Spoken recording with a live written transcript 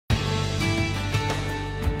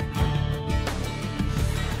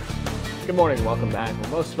Good morning, welcome back.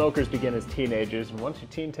 Well, most smokers begin as teenagers, and once your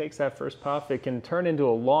teen takes that first puff, it can turn into a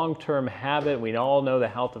long-term habit. We all know the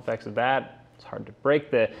health effects of that. It's hard to break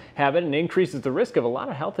the habit and increases the risk of a lot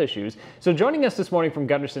of health issues. So joining us this morning from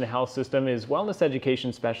Lundsten Health System is wellness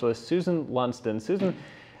education specialist Susan Lundsten. Susan,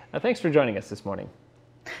 thanks for joining us this morning.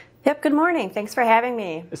 Yep, good morning. Thanks for having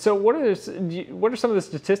me. So what are some of the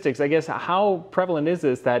statistics? I guess how prevalent is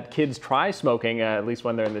this that kids try smoking, at least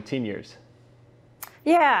when they're in the teen years?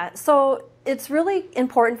 Yeah, so it's really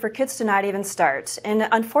important for kids to not even start. And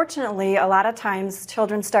unfortunately, a lot of times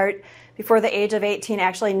children start before the age of 18.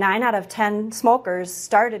 Actually, 9 out of 10 smokers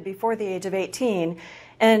started before the age of 18.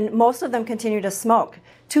 And most of them continue to smoke.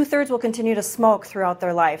 2/3 will continue to smoke throughout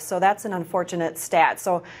their life, so that's an unfortunate stat.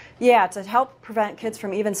 So yeah, to help prevent kids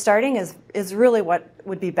from even starting is really what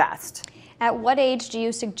would be best. At what age do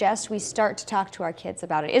you suggest we start to talk to our kids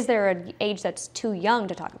about it? Is there an age that's too young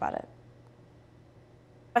to talk about it?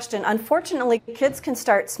 Question. Unfortunately, kids can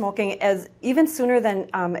start smoking as even sooner than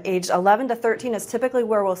age 11 to 13 is typically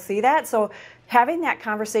where we'll see that. So having that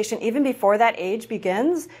conversation even before that age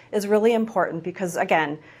begins is really important because,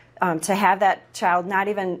 again, to have that child not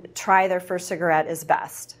even try their first cigarette is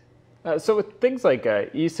best. So with things like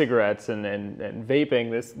e-cigarettes and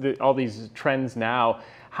vaping, all these trends now,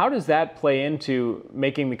 how does that play into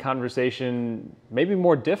making the conversation maybe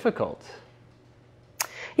more difficult?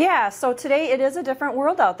 Yeah, so today it is a different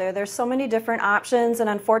world out there. There's so many different options, and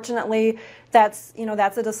unfortunately, that's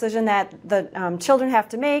a decision that the children have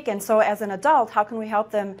to make. And so, as an adult, how can we help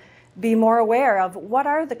them be more aware of what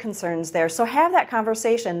are the concerns there? So have that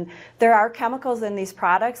conversation. There are chemicals in these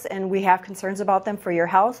products, and we have concerns about them for your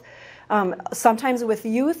health. Sometimes with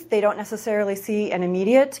youth, they don't necessarily see an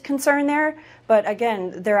immediate concern there, but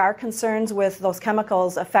again, there are concerns with those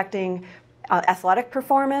chemicals affecting athletic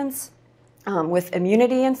performance. With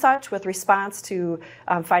immunity and such, with response to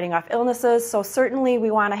fighting off illnesses. So certainly we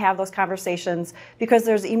want to have those conversations because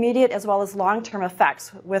there's immediate as well as long-term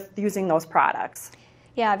effects with using those products.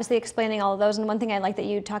 Yeah, obviously explaining all of those. And one thing I like that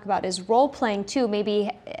you talk about is role-playing too. Maybe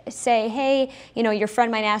say, hey, your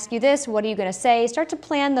friend might ask you this, what are you going to say? Start to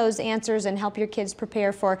plan those answers and help your kids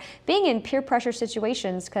prepare for being in peer pressure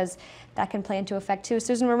situations because that can play into effect too.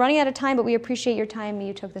 Susan, we're running out of time, but we appreciate your time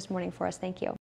you took this morning for us. Thank you.